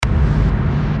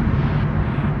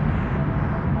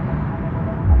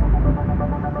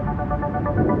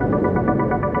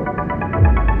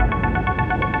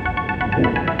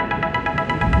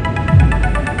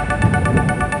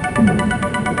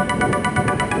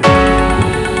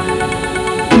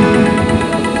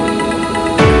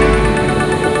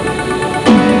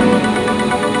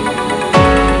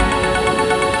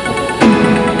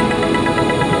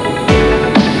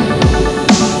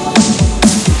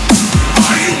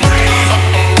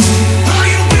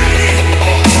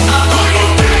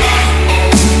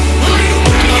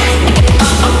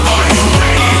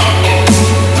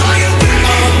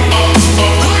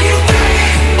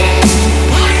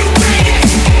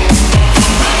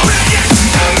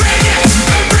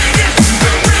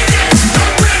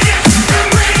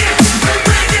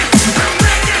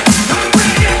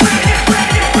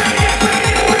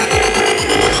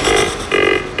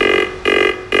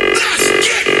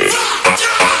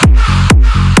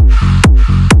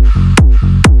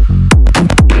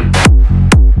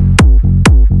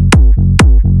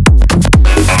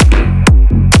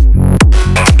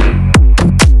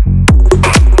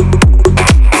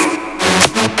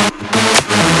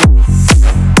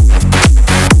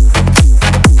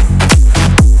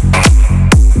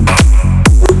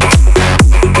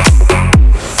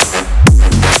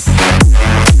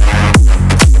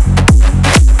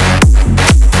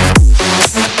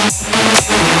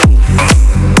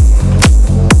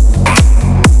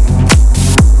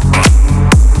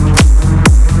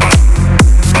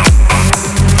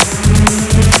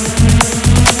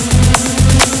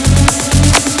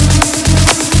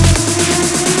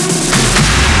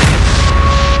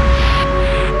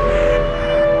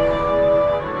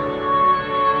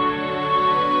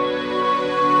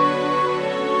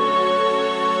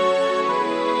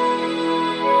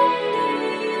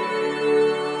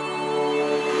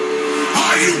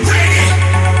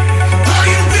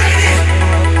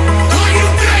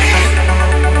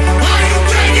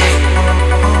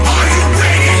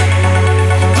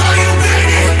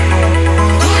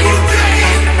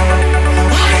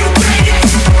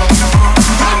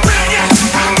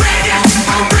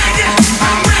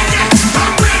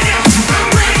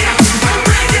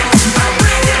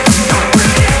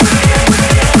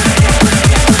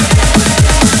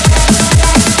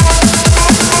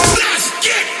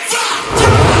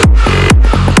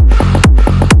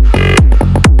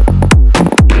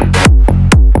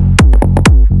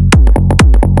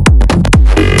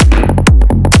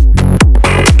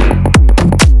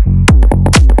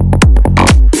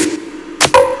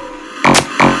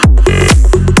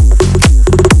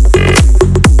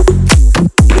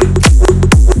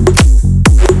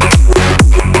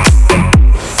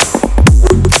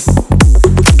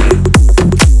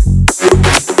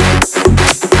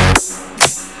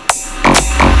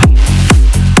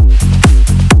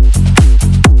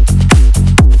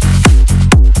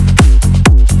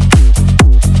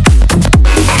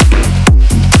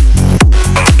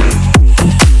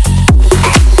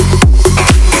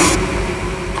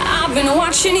been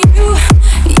watching you,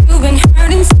 you've been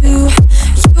hurting too.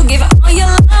 You give all your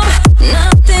love,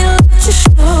 nothing left to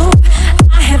show.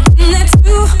 I have been there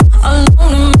too,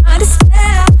 alone in my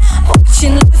despair,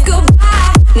 watching life go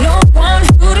by, no one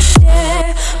who to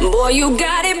share. Boy, you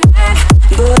got it bad,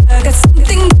 but I got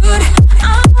something good.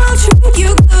 I'll treat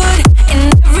you good in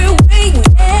every way,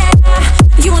 yeah.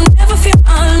 You will never feel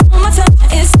alone, my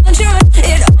touch is sunshine,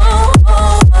 it all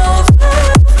overflows.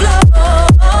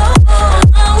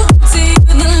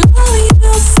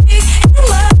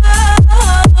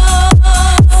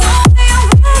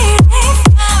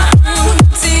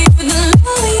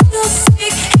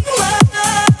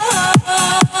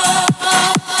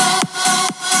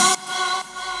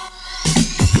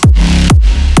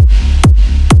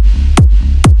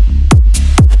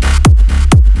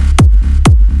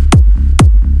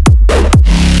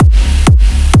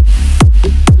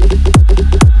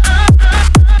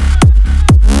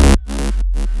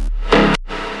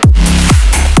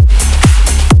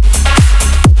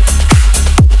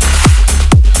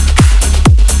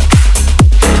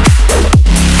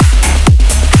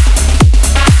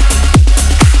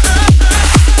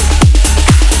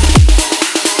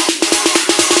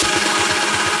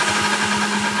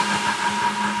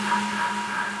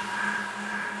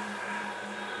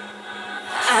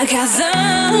 I got the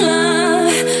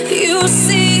love you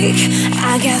seek.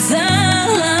 I got the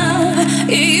love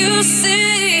you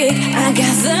seek. I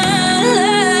got the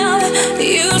love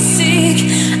you seek.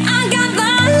 I got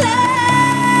the love.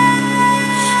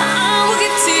 I will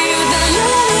get to you, the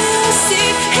love you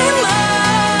seek and more.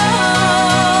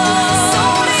 So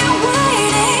what are you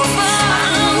waiting for?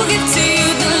 I will get to you,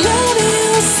 the love you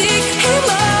seek and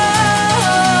more.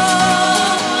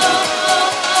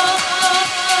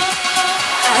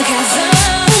 I got the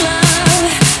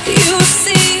love you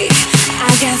seek. I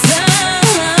got the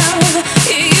love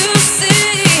you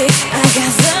seek. I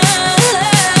got the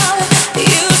love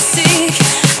you seek.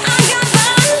 I got the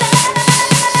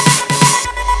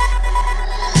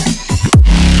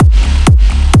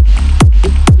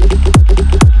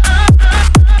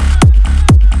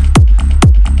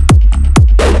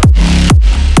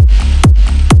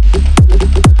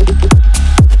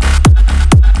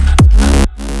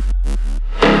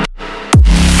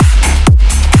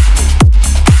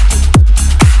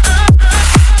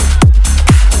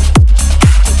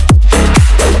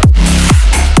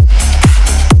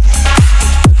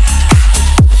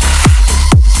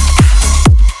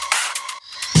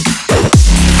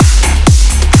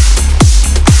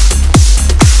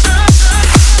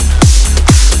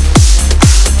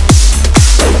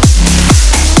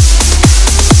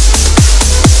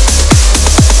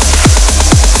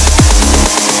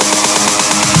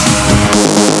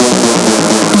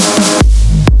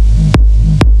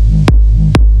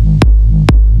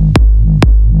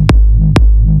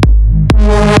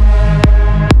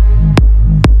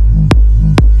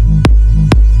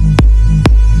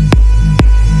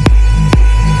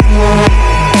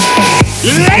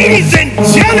Ladies and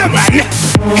gentlemen,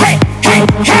 hey, hey,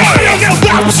 hey, I don't know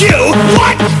about you,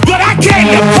 what? But I came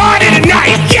to party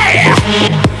tonight, yeah!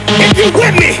 If you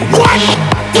with me, what?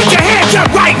 Put your hands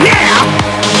up right now!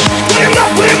 Put 'em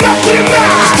up, put 'em up, put 'em up!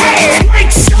 Hey,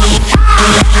 drink so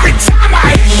high, every time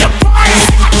I hit the party,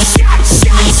 shot,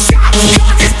 shot, shot,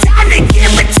 cause it's time to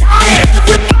get retarded!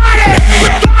 Everybody,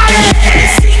 everybody,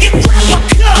 see you grab a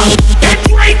cup and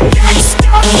drink that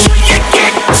stuff till you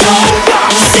get told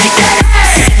up, shake that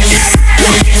ass!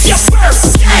 It's your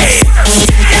birthday.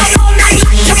 Stay out all night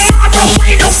like tomorrow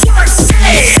ain't no worse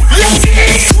day. Let's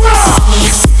get drunk.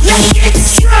 Let's get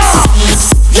drunk.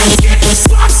 Let's get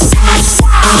fucked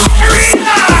up. Hurry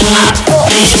up.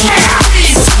 Yeah.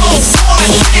 We so fun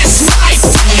this night.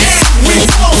 And we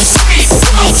go sweet, so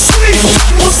sweet.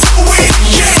 We'll do it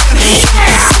again.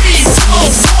 Yeah. We so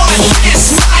fun this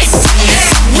night.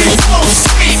 And we go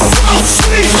sweet, so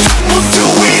sweet. We'll do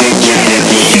it again.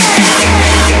 Yeah.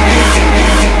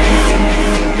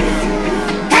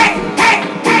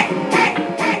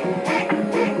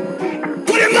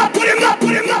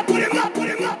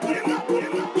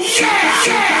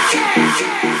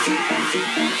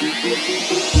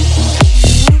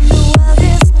 When the world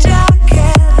is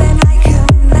darker than I can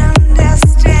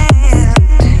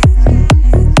understand.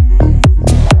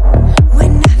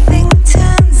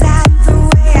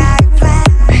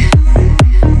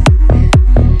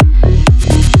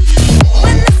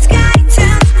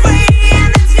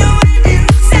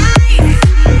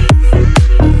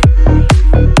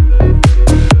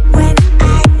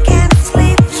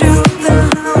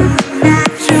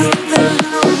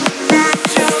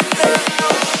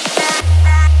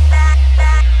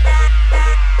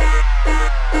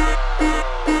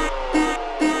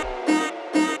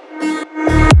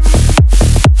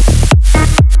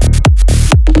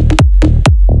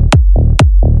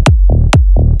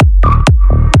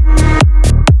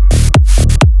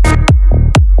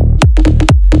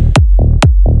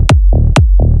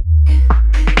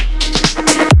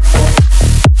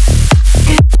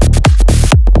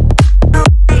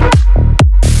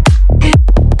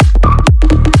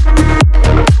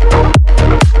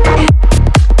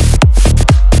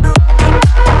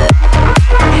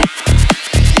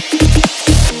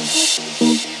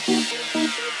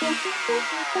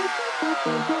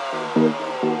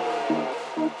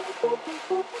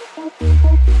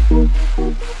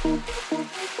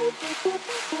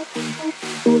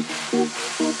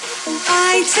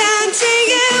 I turn to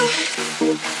you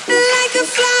like a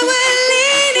flower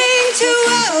leaning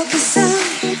toward the sun.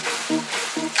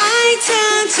 I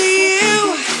turn to you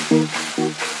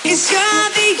 'cause you're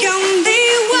the only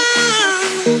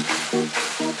one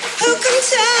who can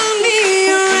turn me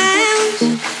around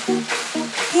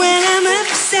when I'm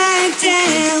upside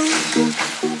down.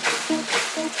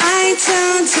 I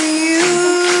turn to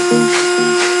you.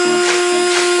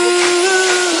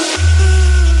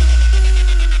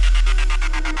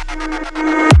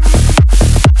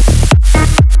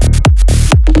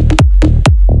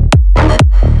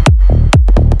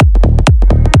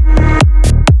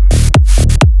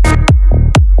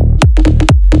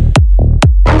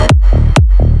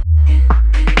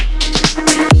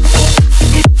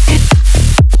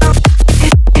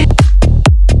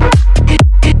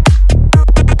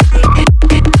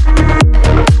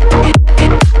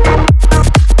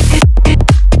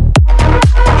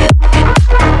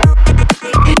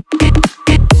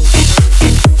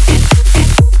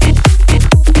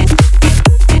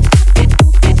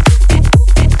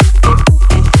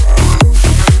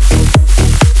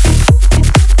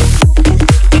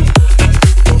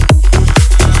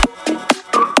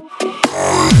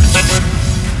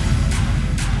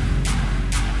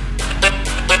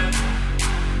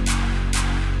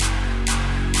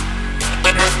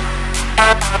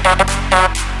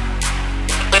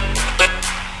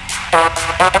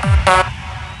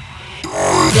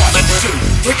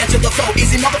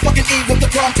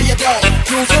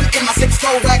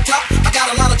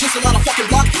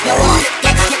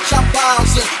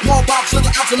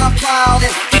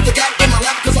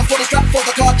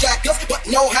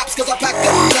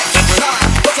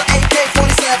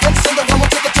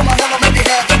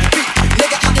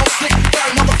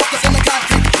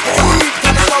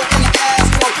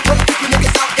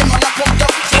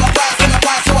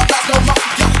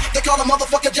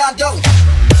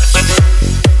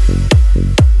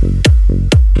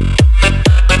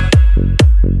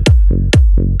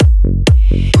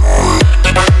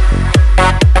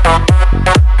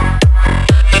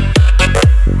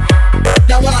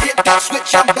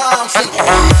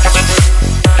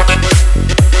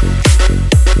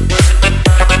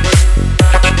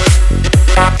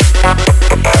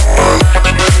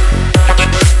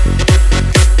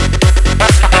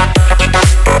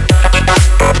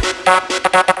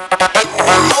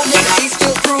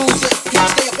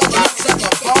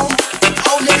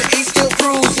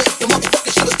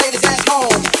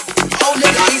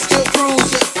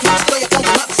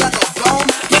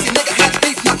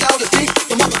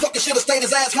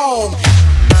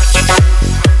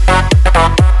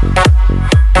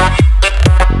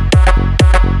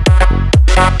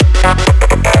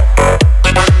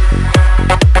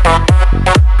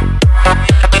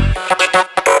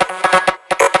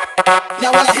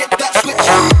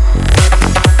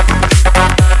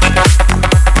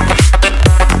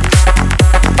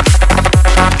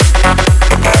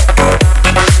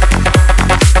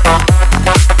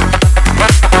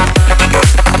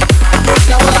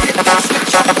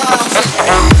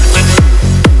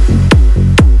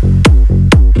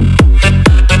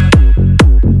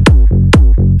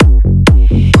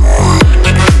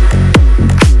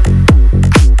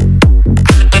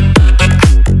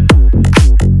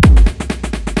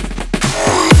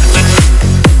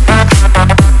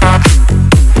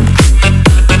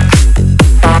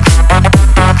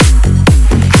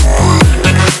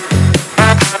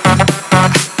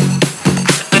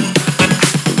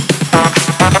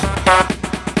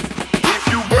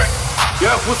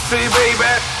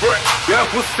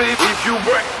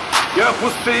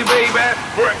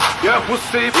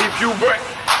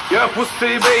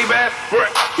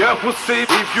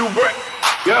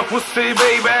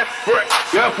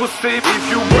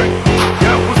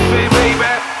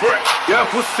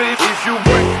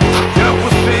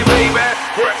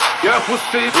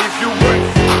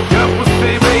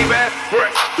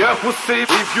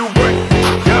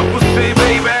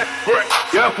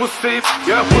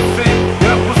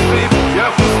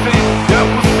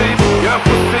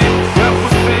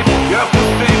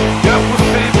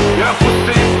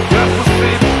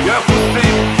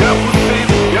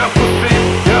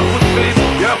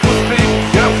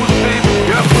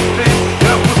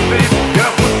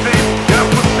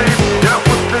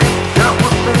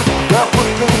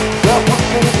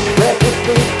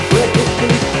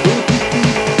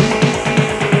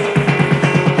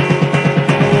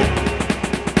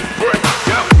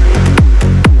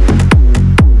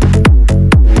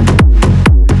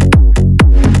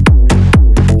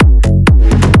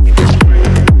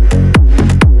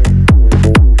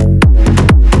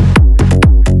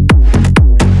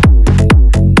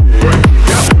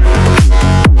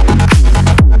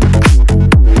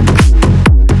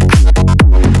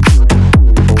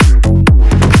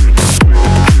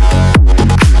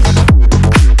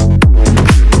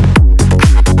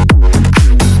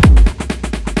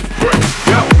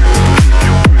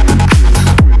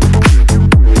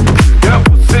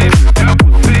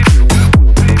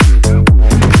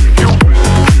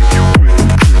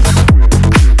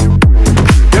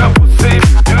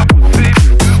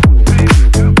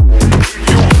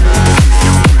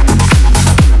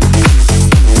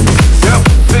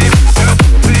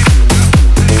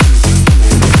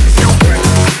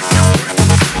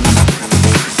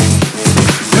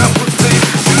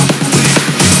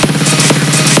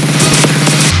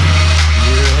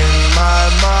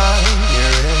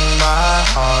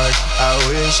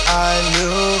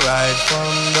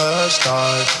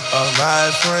 start. My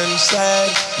friend said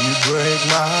you break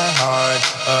my heart,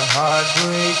 a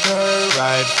heartbreaker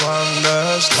right from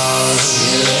the start.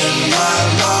 You're in my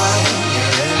mind,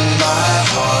 you're in my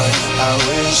heart. I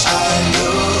wish I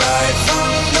knew right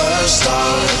from the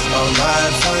start. My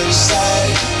friend said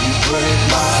you break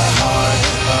my heart,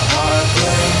 a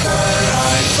heartbreaker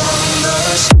right from the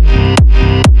start.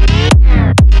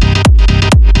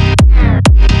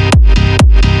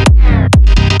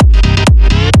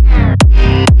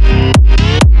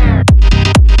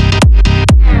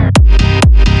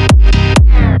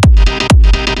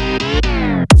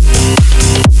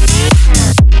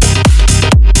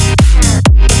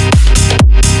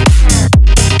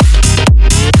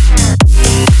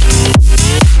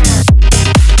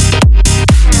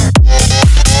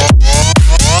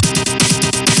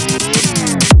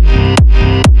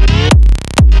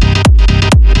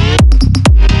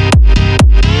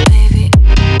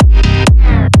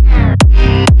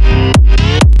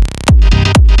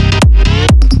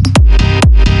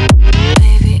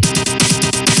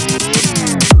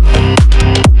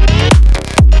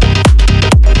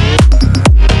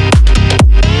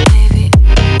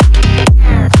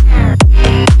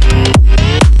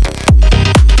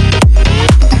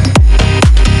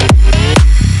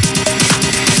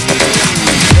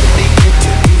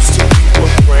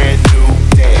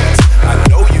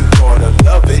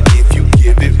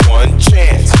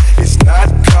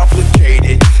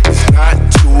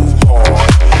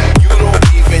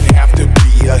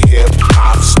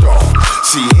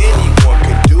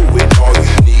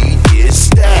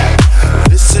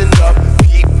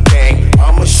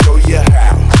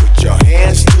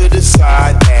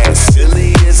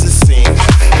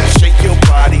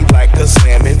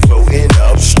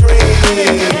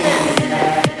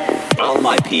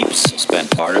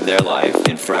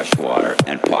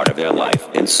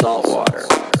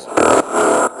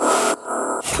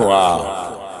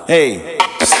 Wow. Hey,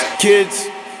 kids,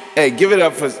 hey, give it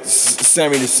up for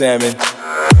Sammy the Salmon.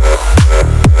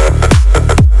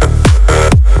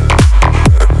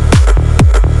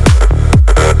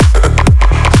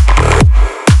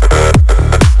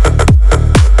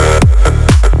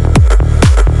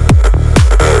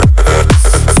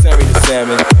 Sammy the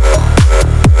Salmon.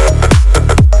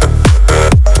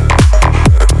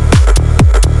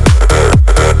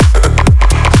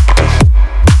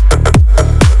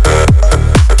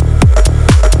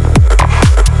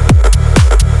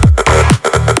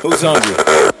 Who's hungry?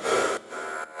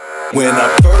 When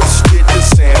I first did the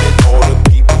salmon, all the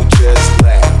people just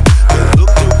laughed. They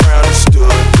looked around and stood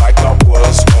like I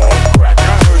was on crack.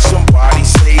 I heard somebody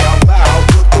say out loud,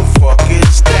 what the fuck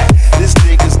is that? This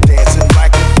nigga's dancing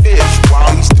like a fish while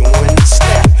he's doing the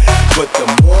snap. But the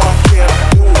more I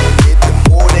kept doing it, the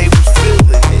more they was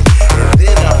feeling it. And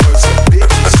then I heard some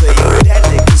bitches say, that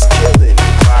nigga's killing it.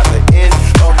 By the end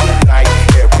of the night,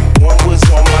 everyone was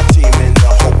on my team and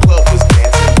the whole club was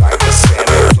dancing like a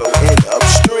salmon floating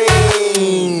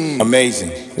upstream.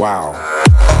 Amazing. Wow.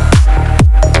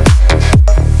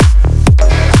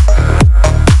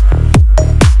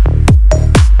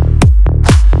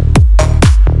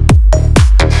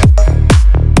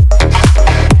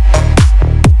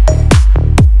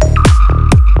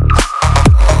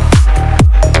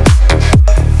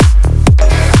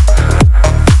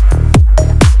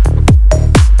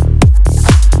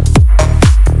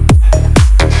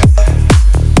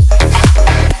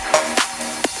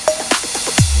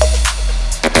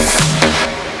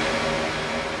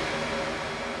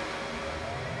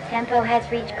 Tempo has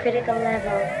reached critical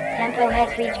level. Tempo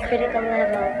has reached critical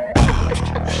level.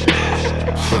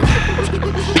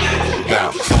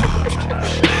 Bounce.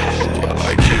 Ooh, I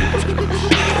like you.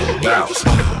 Bounce.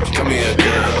 Come here,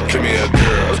 girl. Come here,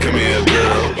 girl. Come here,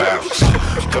 girl. Bounce.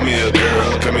 Come here,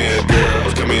 girl. Come here,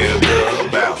 girl. Come here, girl.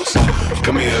 Bounce.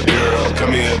 Come here, girl.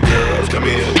 Come here, girl. Come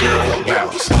here, girl.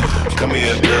 Bounce. Come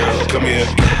here, girl. Come here,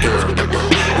 girl.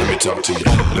 Let me talk to you.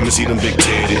 Let me see them big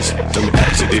titties. Tell me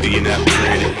ask a ditty and I'm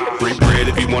pretty. Break bread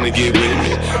if you wanna get with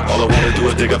me. All I wanna do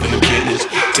is dig up in them kidneys.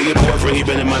 Tell your boyfriend he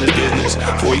better mind his business.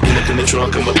 Before he get up in the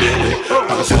trunk of my Bentley.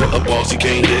 I consider a boss, he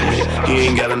can't hit me. He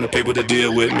ain't got enough paper to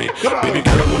deal with me. Baby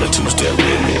girl want a two-step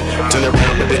with me. Turn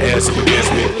around, let the ass up against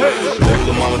me. Roll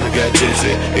the mama that got tipsy.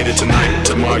 Hit it tonight,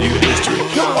 tomorrow you history.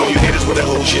 All you haters with that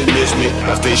whole shit miss me.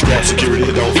 I stay strapped, security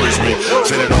don't frisk me.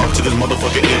 Send it off to this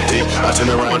motherfucker empty. I turn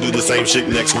around, do the same shit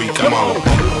next week. Come on.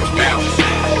 Bounce.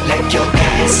 Like your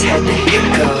ass had the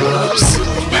hiccups.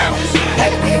 Bounce.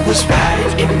 Like we was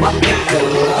riding in my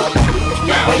pickup.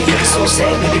 Why you looking so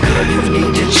sad, baby girl? You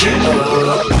need to chill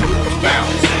up.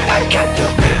 Bounce. I got the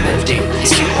remedy.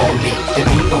 It's you on me, and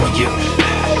me on you.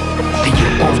 And you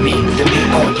on me, then me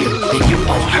on you, then you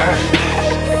on her.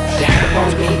 Then her on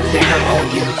me, then her on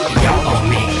you, then y'all on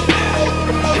me.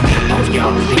 Then me on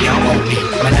y'all, then y'all on me.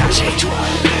 Menage a trois,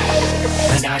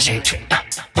 menage a trois.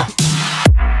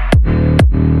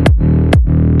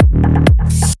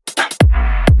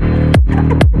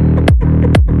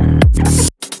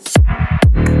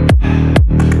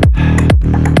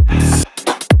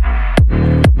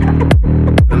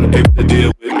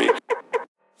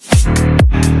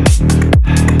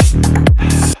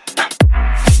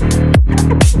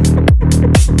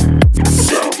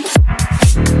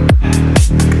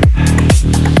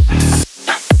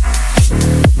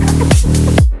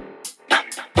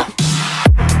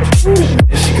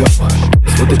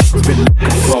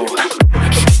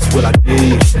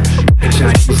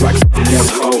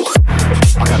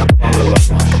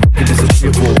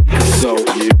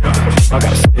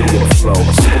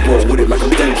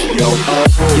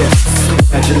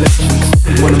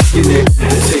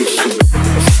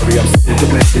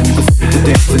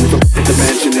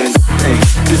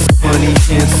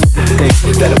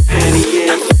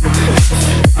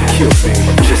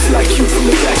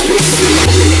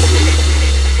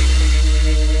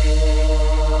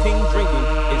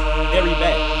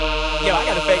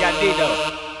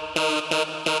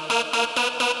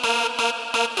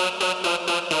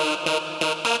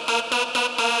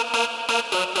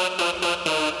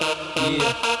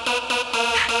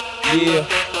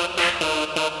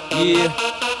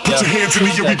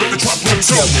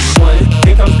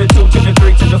 Here comes the 2 to the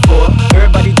 3 to the 4.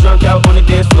 Everybody drunk out on the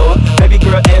dance floor. Baby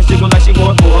girl ass jiggle like she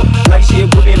want more. Like she a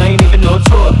groupie and I ain't even no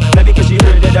tour. Maybe cause she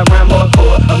heard that I rhyme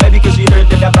hardcore, or maybe cause she heard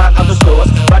that I buy out the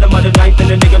stores. Bottom of the ninth and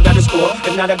the nigga got to score.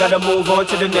 If not I gotta move on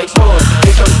to the next horse.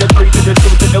 Here comes the 3 to the 2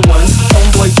 to the 1.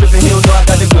 Homeboy trippin', he don't know I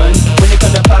got the gun. When it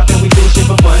come to poppin', we do shit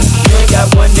for fun. You ain't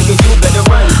got one nigga, you better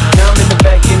run. Now I'm in the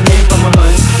back getting hit from my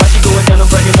hun. Why she going down, I'm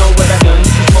bragging on what I done.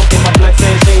 She smoking my blunt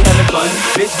saying she ain't having fun.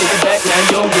 Bitch, get it back, now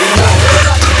you don't get none.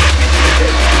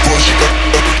 Watch it,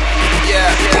 never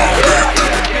stop.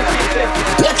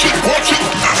 Push it up. Watch it,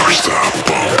 never stop.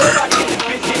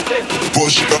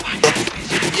 Push it up.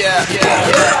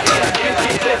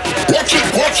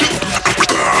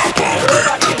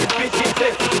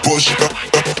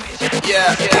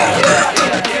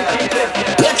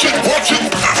 Watch it,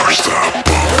 never stop.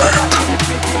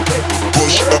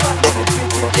 Push it up.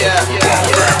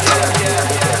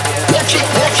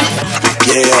 Watch it.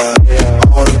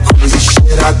 Yeah, all the crazy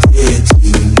shit I did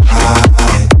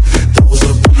tonight, those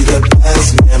will be the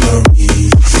best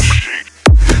memories.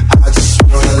 I just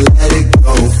wanna let it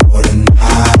go for the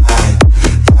night.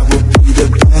 That would be the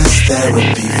best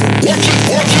therapy for me. Watch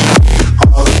it.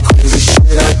 All the crazy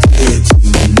shit I did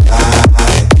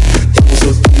tonight, those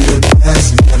will be the best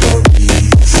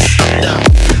memories.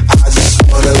 I just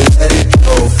wanna let it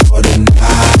go for the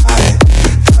night.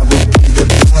 That would be the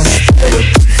best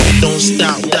therapy. Don't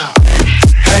stop.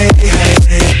 Hey. Yeah.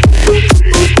 Hey.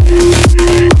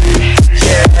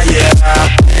 Yeah.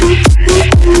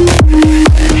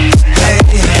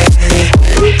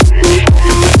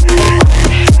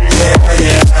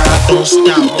 Don't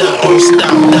stop.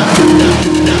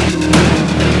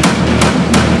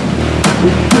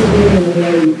 It's getting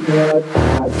late, but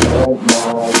I don't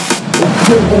mind. It's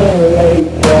getting late,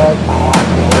 but I don't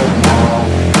mind.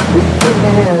 It's getting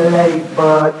late,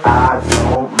 but I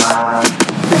don't mind.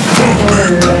 It's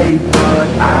getting late, but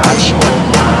I don't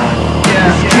mind.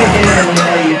 It's getting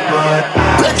late, but I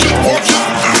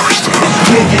don't mind. It's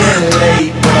getting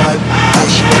late, but I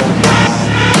don't mind.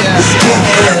 It's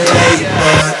getting late,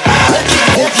 but I don't mind.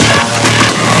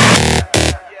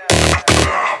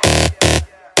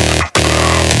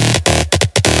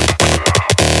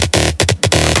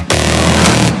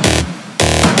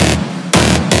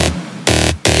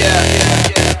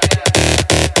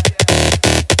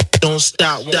 Don't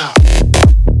stop. Stop.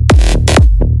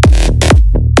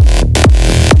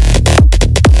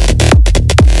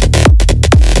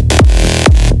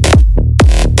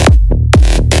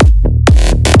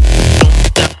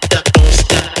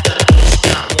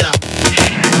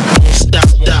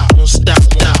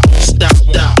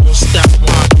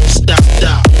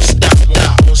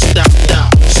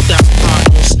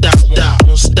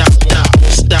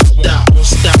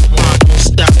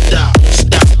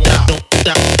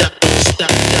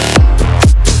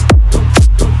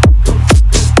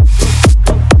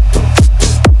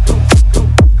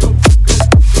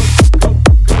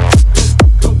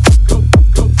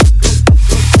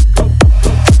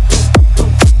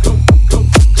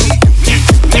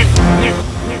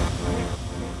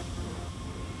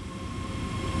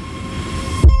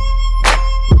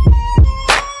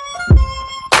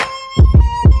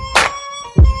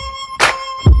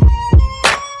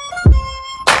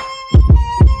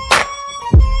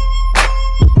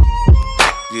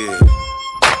 Yeah.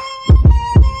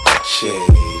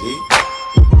 Shady.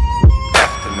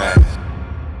 Aftermath.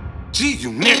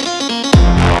 G-Unit.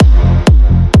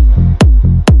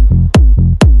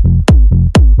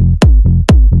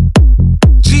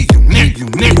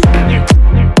 G-Unit.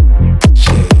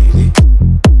 Shady.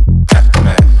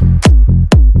 Aftermath.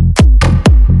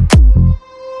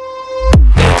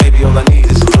 Yeah, baby, all I need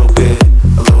is a little bit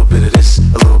of this, a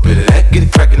little bit of that. Get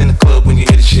it crackin' in the club when you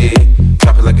hear the shit.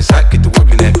 Drop it like it's hot, get to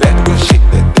work in that back. Girl, shake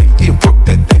that thing, yeah, work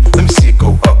that thing. Let me see it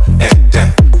go up and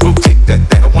down. Rotate that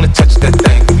thing, I wanna touch that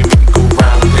thing. When you make it go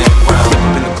round and round.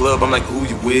 Up in the club, I'm like, who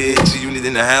you with? G-Unit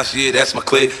in the house, yeah, that's my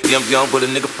clique. Yeah, I'm young, but a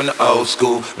nigga from the old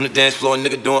school. On the dance floor, a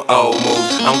nigga doing old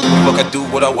moves. I don't give a fuck, I do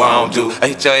what I want to. I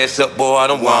hit your ass up, boy, I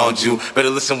don't want you. Better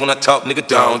listen when I talk, nigga,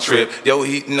 don't trip. Yo,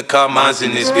 heat in the car, mine's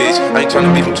in this bitch. I ain't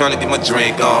tryna beef, I'm tryna get my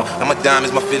drink on. And my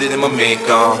diamonds, my fitted, and my mink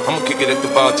on. I'ma kick it at the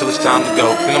bar till it's time to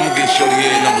go. Then I'ma get shorty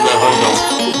here and I'ma let her know.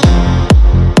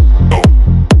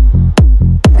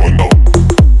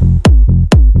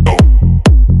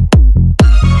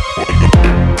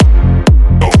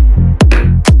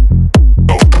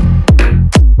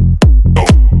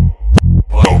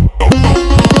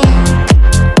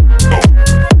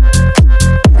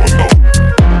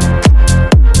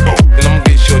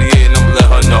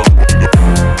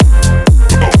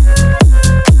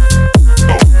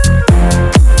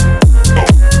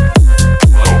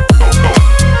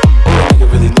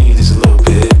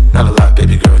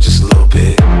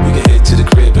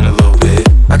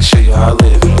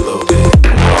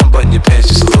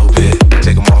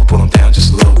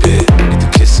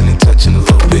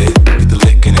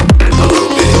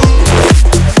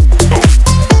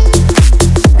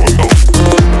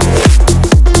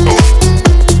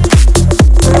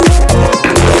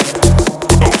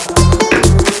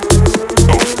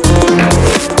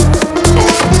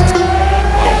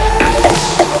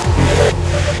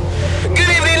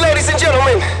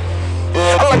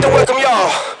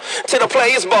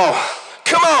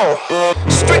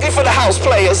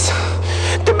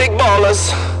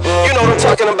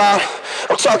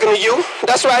 Talking to you,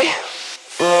 that's right.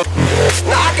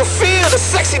 Now I can feel the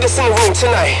sexiness in the room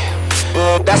tonight.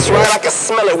 That's right, I can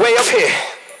smell it way up here.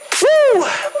 Woo!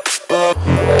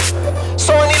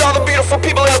 So I need all the beautiful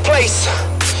people in the place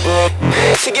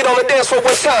to get on the dance floor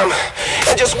one time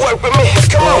and just work with me.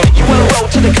 Come on, you wanna roll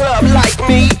to the club like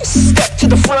me? Step to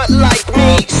the front like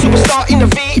me. Superstar in the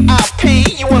VIP.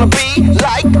 You wanna be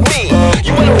like me?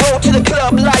 You wanna roll to the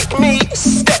club like me?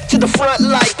 Step to the front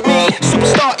like me.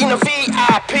 Superstar in the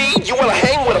VIP. You wanna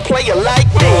hang with a player like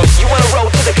me? You wanna roll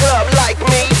to the club like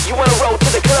me? You wanna roll to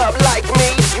the club like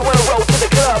me? You wanna roll to the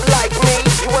club like me?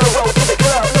 You wanna roll to the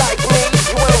club like me?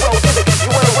 You wanna roll to the you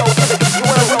wanna roll to the you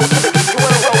wanna roll to the you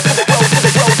wanna roll to the roll to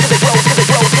the roll to the roll to the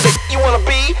roll to the you wanna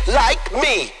be like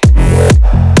me?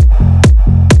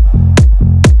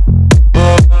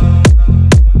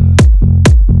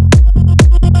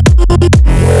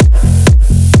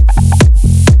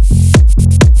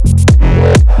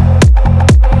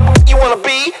 You wanna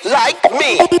be like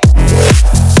me?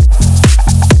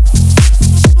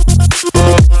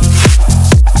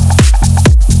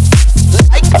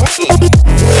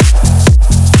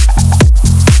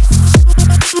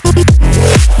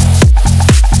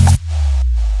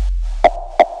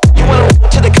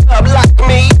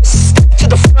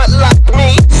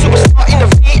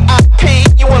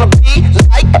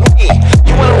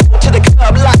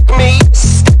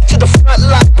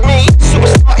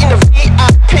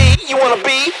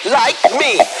 Like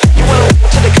me.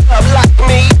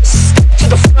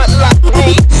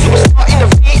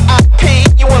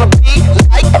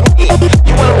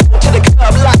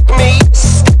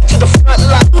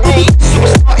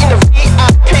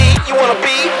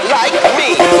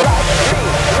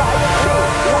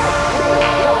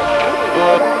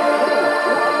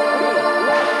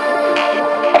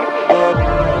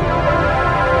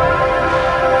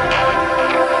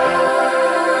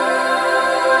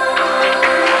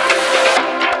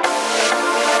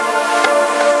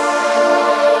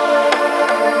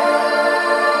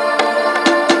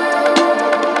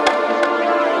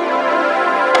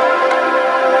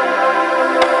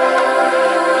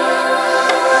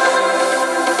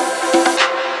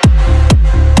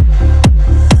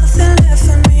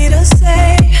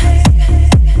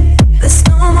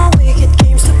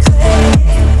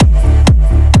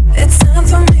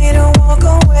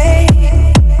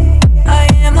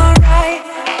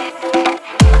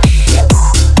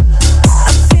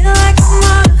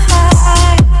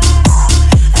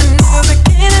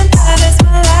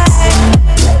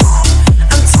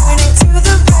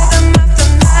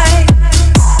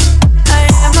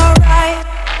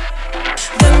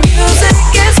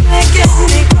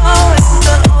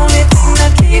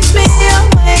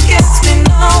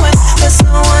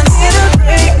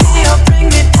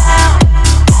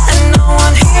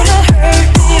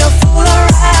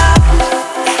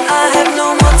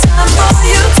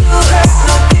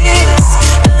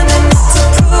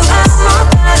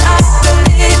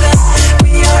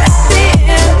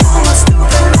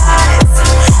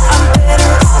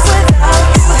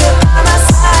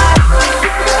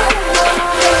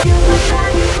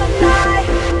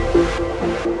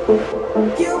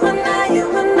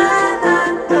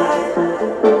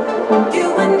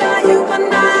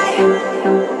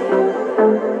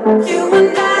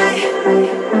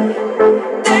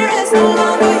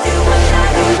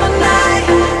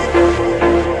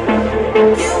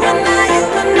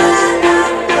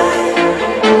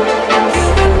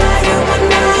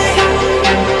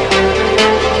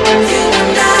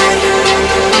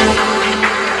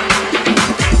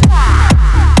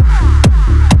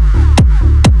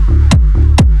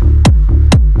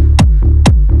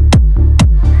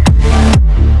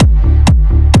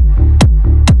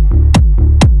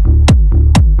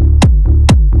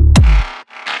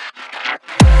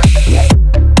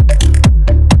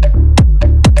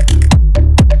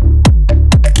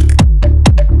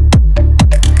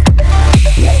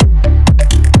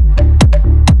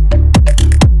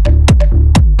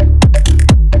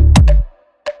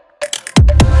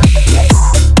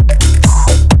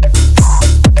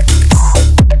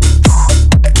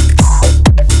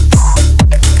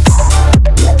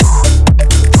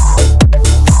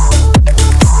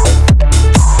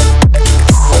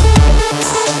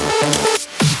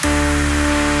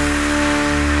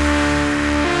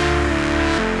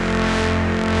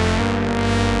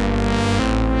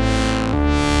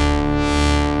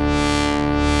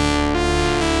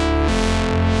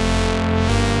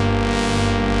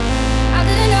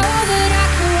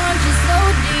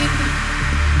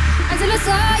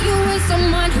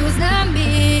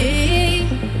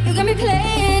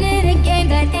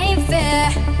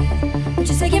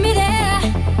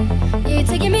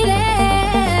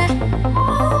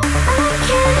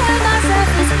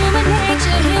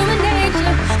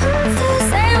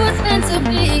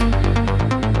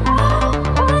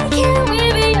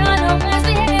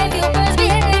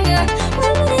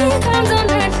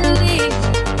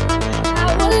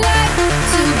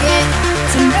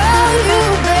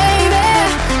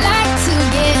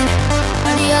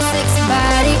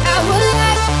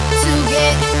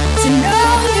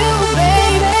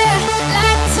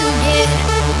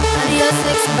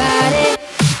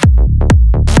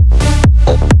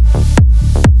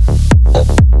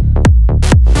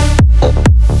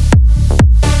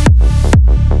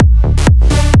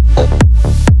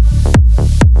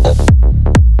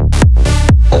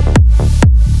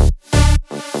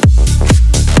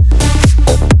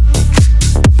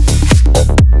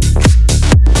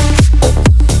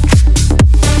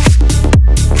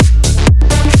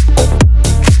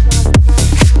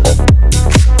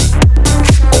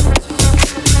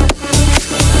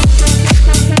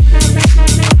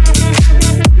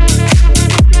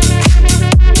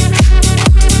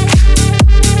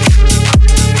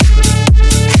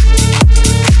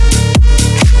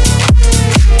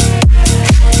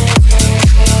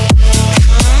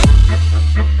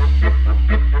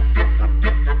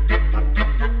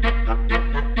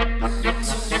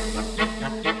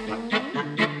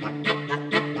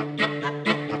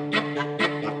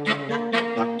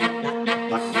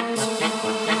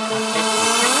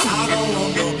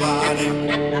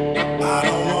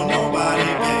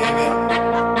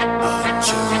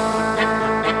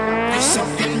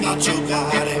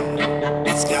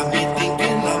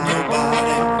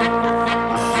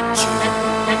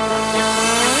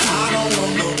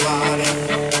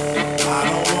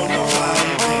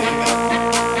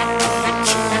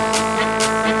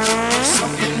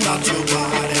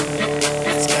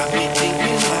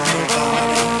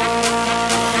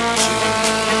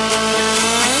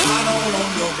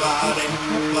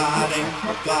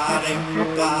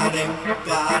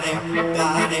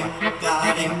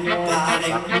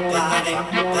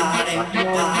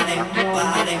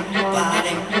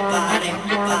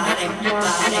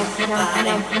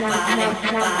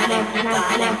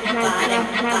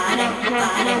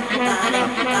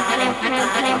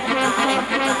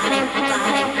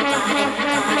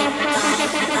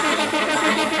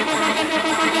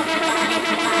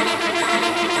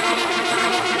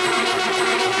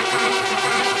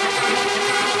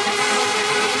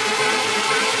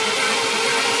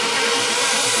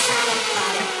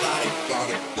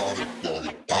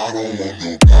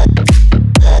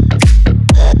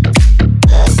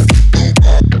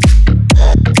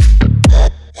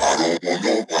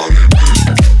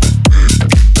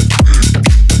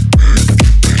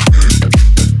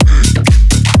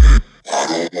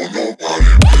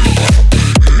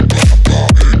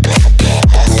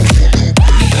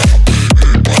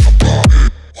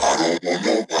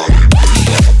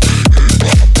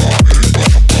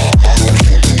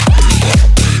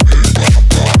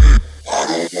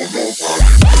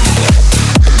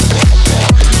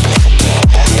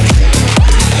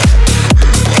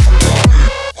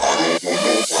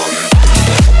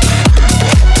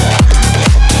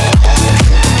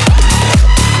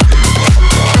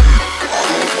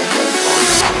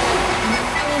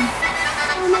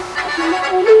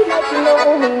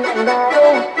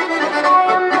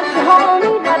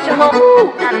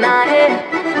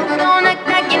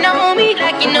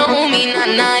 like you know me, nah,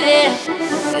 nah,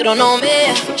 yeah. You don't know me.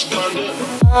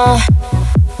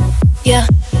 Yeah.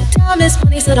 Time is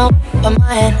money, so don't put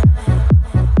my hand.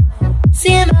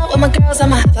 Seeing out with my girls,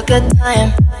 I'ma have a good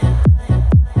time.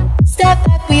 Step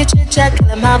back with your chit chat,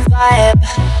 killing my vibe.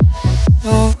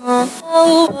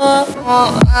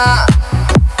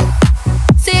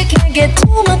 See, you can't get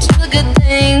too much of a good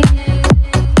thing.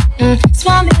 Just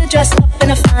want me to dress up in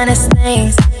the finest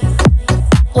things.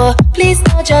 Well, please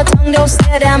hold your tongue, don't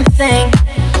say a damn thing.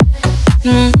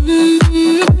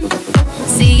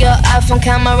 See your iPhone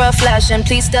camera flashing.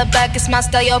 Please step back, it's my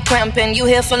style, you're cramping. You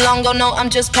here for long, oh no, I'm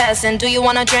just passing. Do you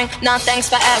wanna drink? Nah, thanks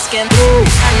for asking.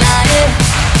 Nah, yeah.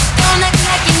 Don't act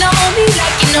like you know me,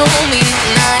 like you know me.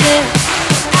 Nah, yeah.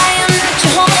 I am not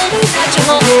your homie, not your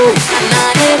homie.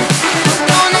 Nah, yeah.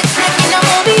 Don't act like you know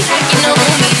me, like you know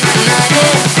me. Nah,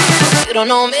 yeah. You don't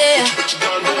know me.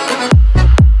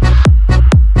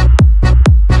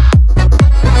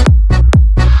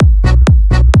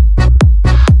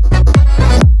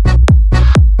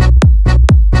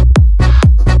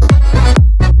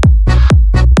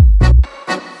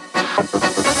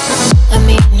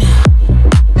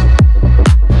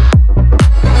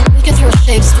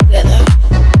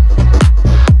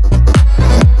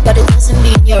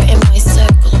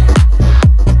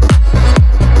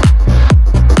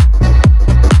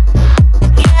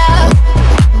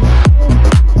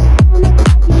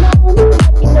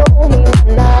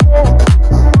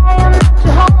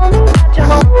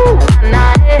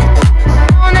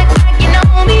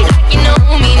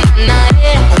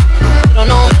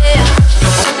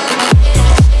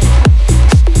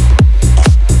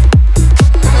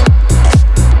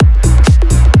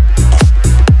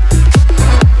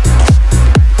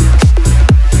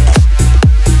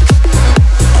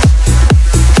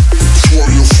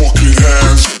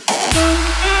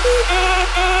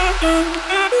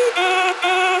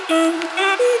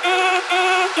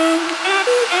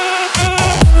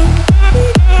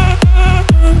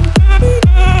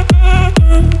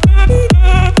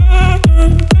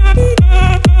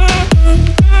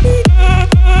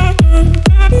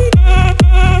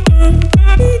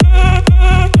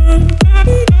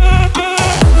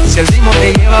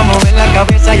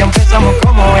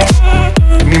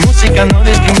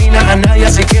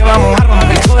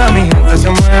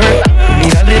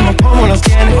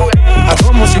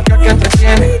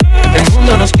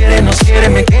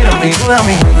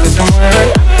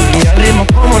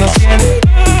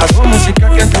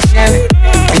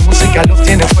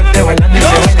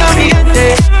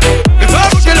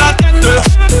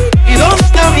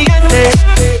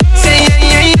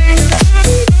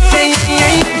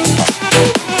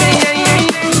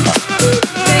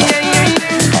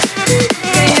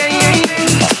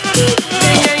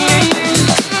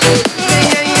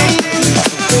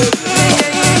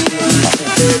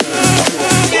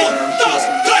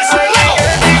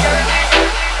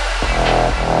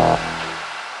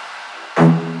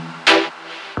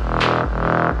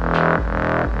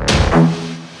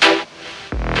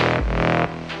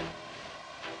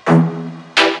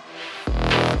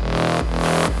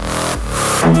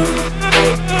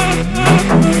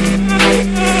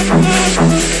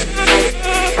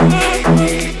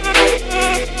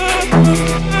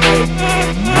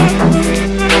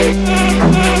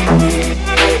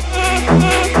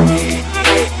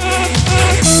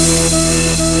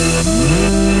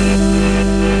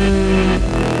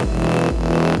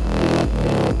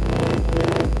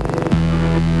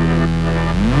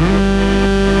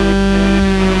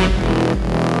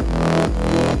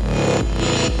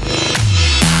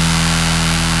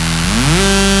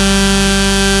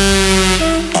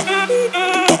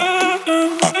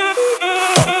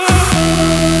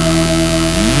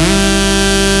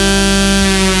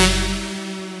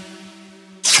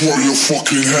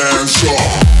 fucking hands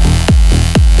up.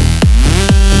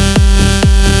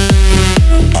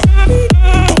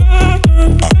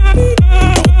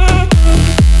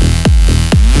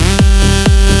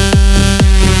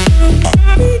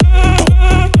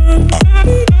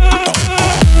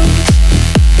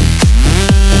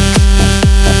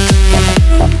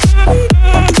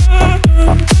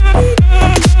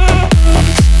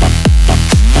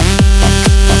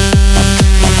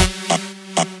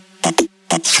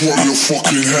 Throw your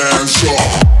fucking hands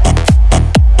up.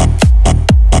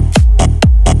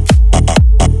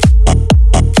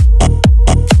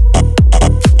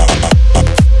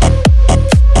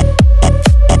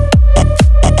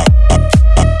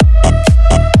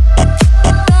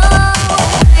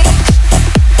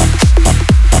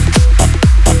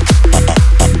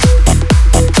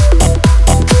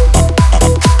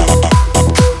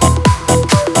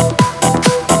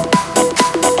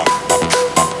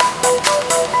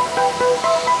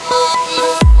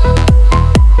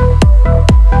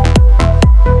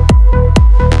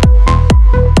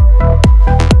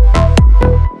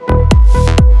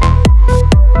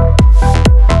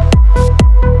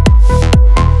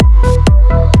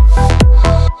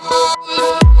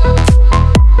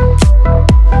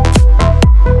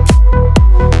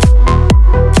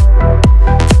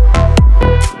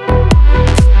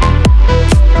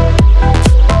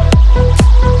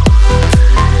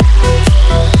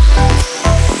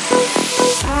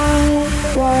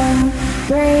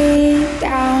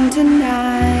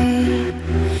 tonight.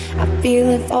 I feel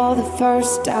it for the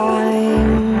first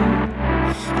time.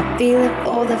 I feel it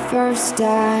for the first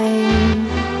time.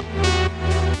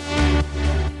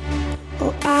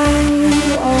 Oh, I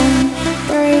won't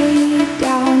break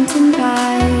down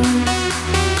tonight.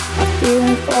 I feel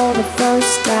it for the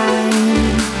first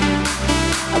time.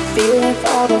 I feel it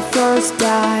for the first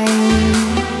time.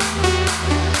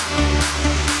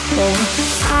 Oh,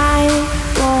 I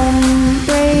won't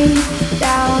break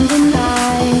down tonight.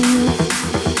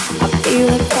 I feel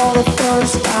it for the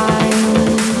first time.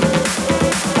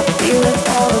 I feel it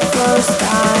for the first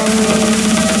time.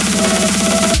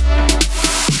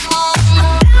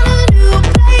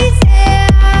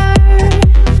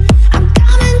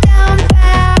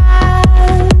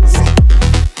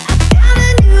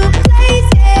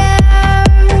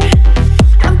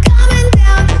 I'm coming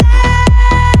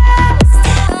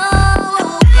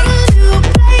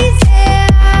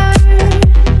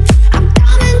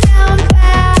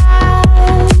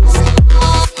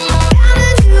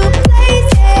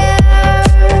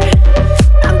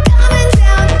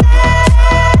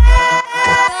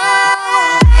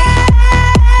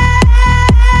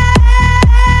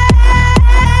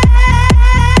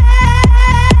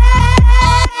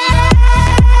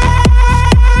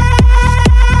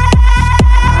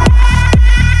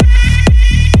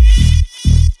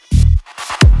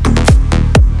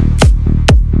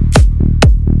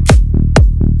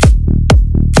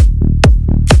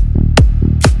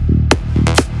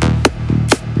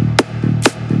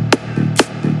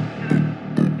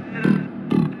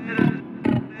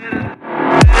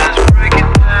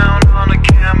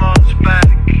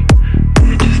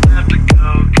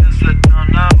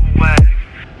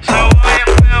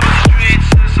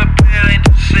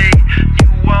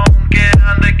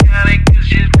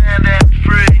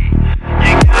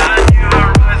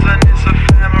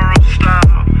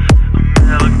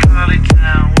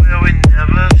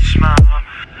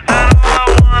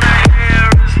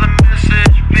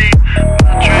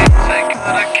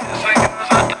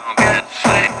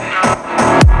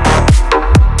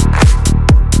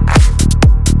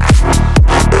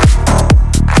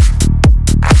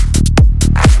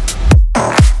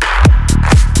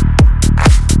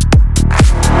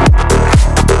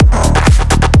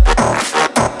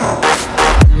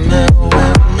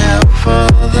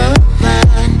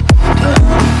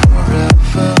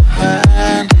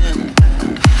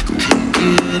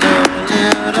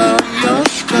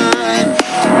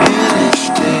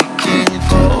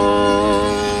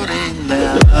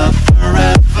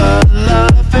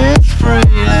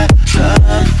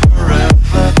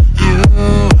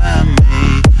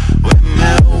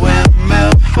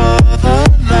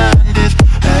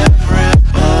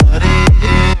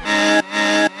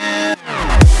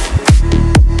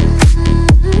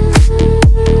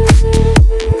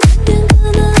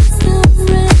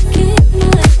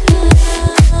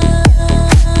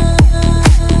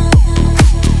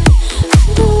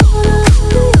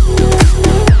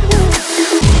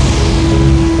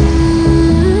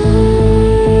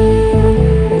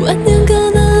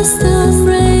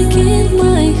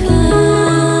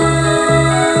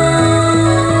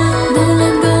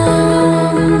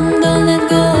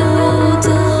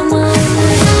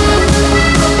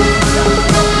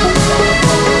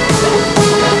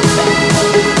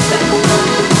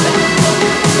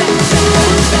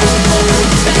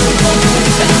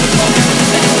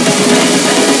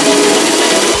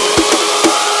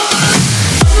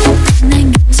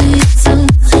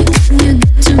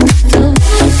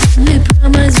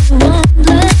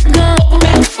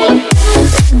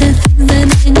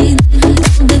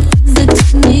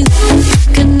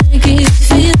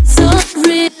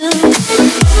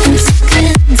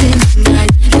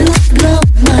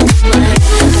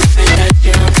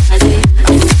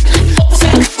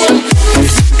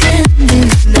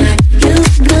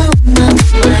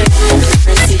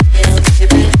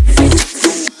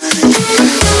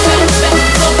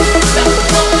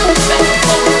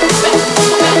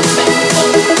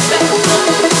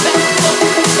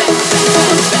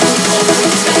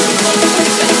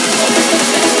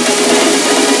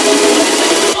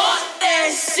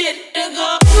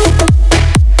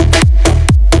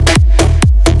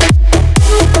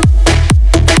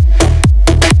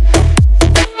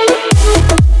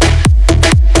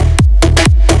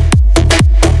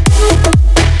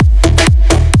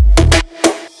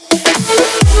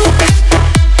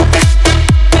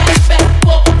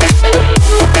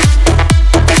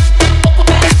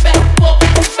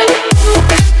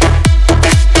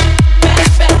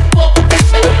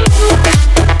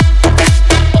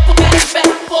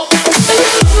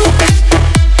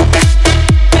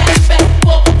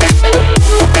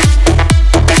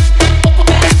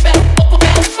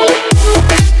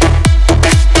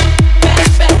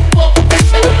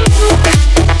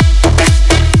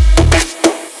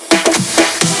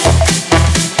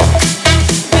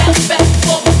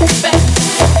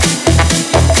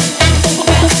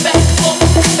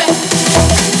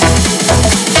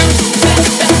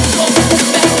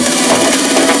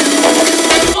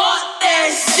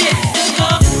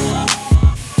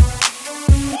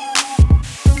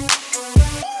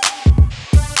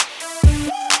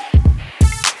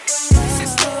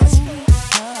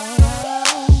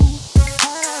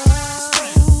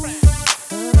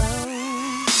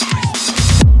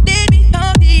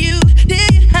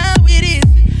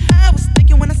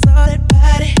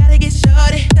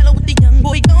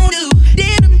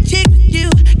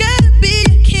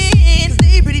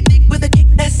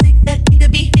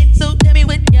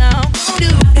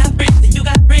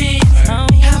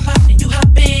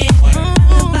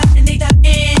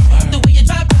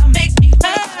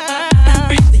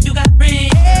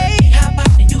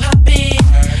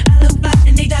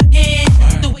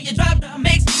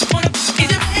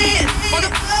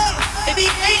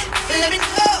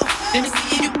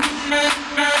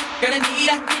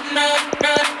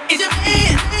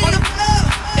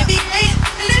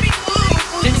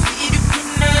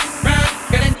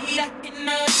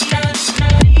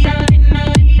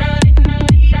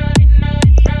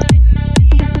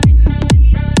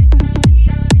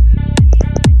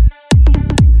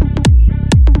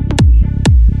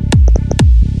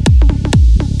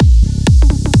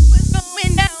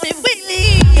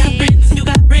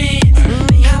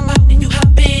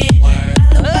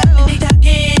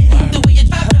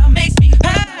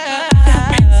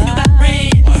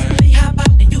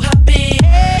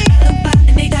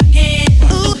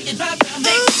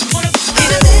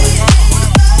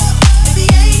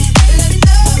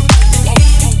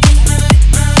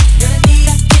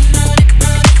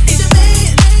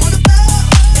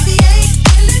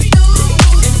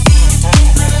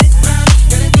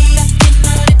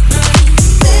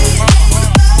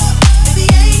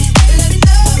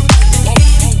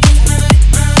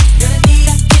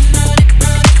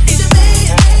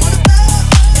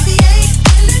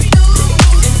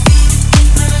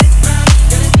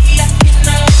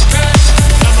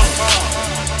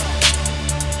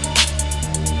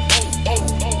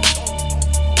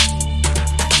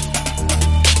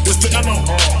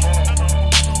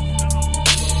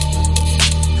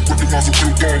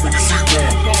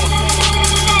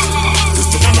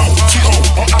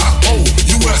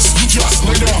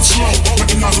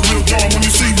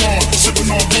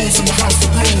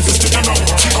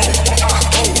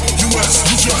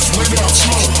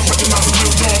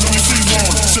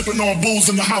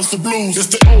In the house of blues, it's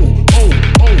the O.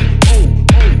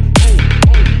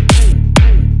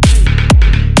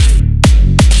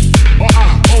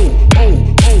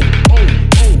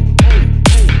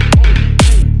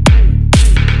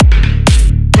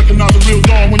 Recognize a real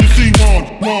dawn when you see one.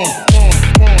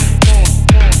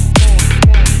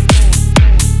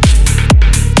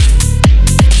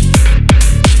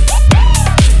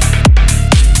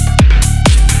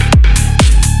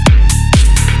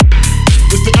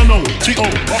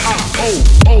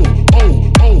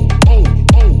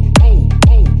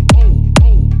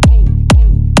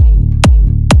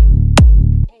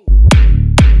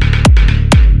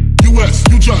 US,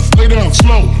 you just lay down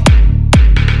slow.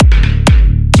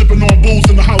 Sipping on booze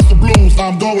in the house of blues.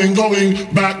 I'm going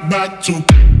back to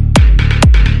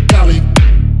Cali.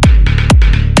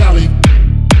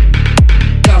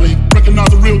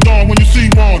 Recognize a real dawn when you see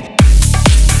one.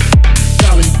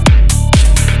 Cali.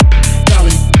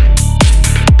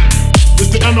 It's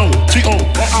the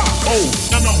N-O-T-O-R-I-O.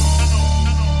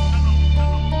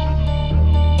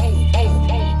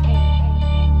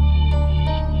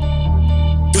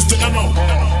 It's the N-O.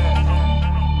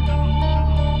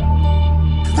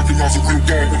 Recognize a real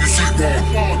dawn when you see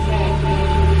one.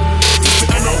 It's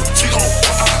the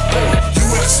N-O-T-O-R-I-O.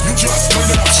 US, you just lay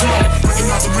down slow.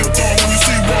 Recognize a real dawn when you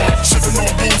see one. Sipping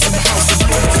on booze in the house of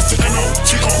blues. It's the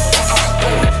N-O-T-O-R-I-O.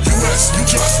 US, you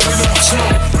just lay down slow.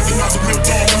 Recognize a real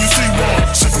dawn when you see one.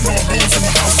 Sipping on booze in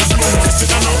the house of blues. It's the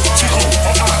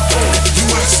N-O-T-O-R-I-O.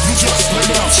 US, you just lay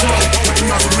down slow.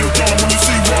 Recognize a real dawn when you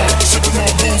see one. Sipping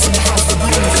on booze in the house of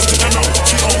blues. It's the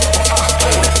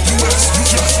N-O-T-O-R-I-O. US, you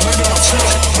just lay down slow.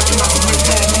 Recognize a real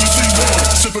dawn when you see one.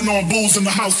 Sipping on booze in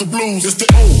the house of blues. It's the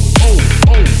O.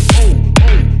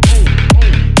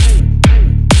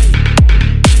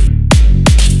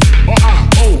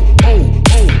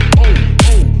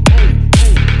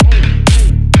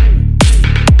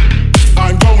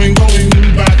 I'm going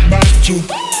back to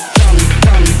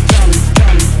Cali.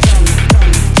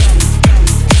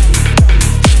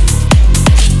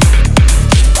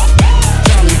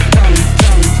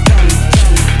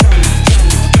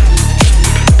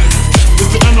 It's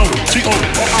the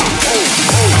N-O-T-O-R-I-O.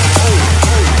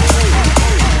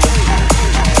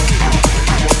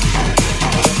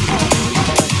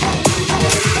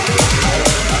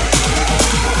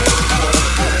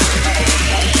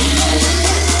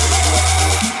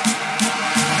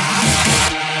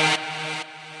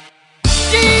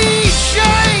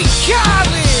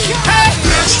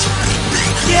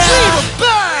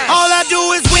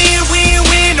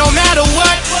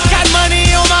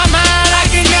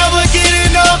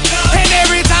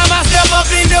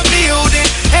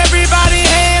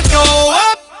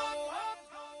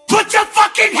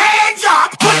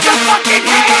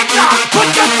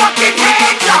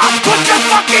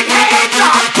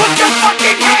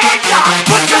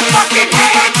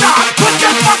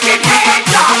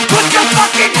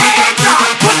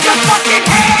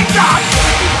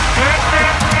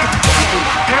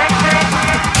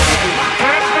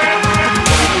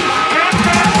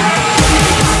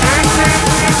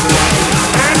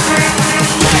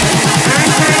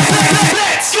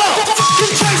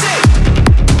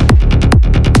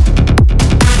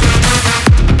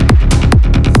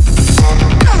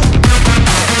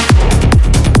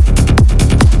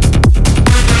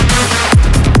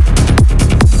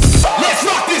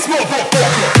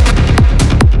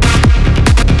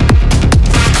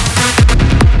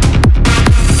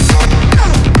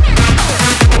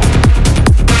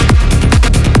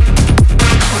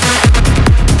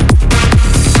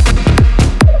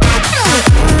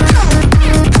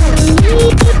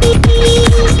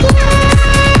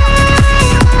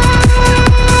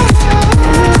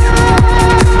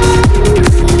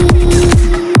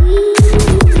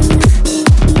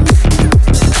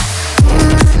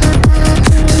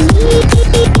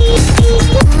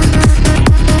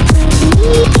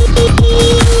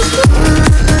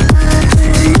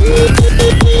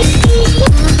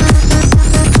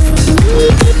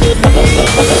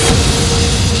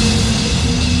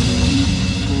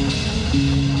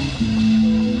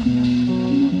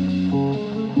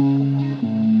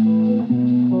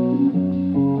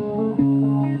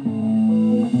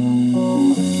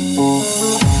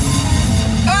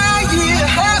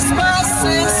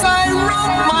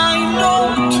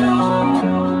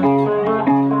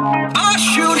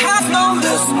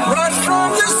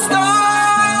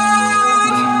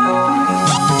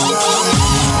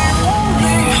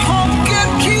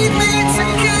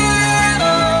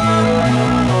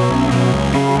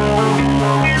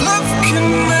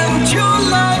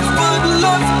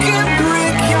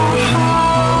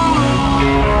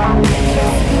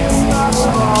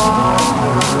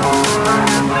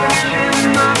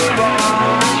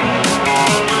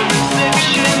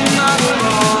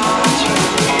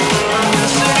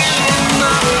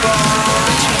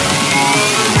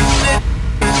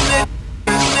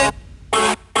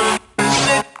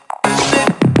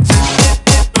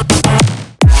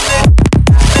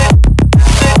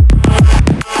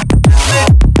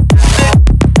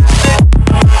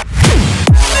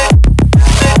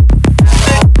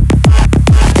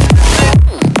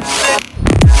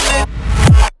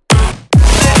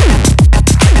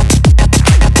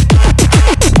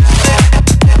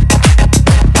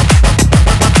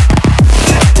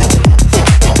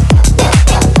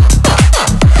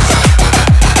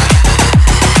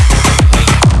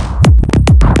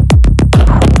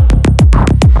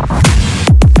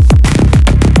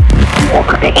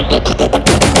 We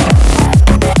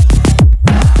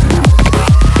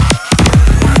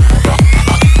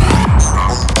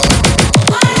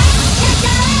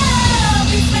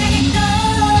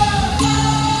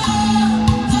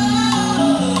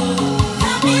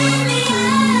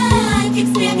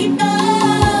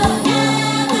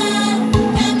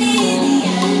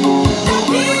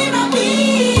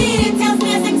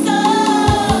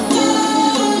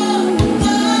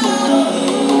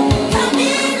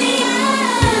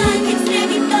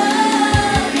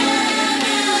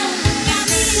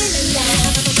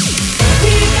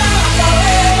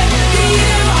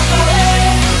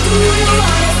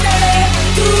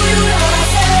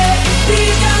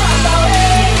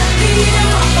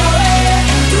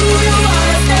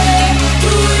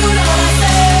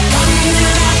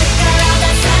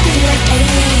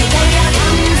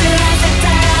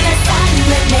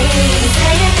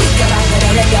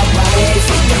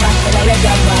can rock with a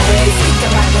rhythm, we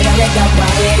can rock with a rhythm,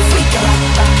 we can rock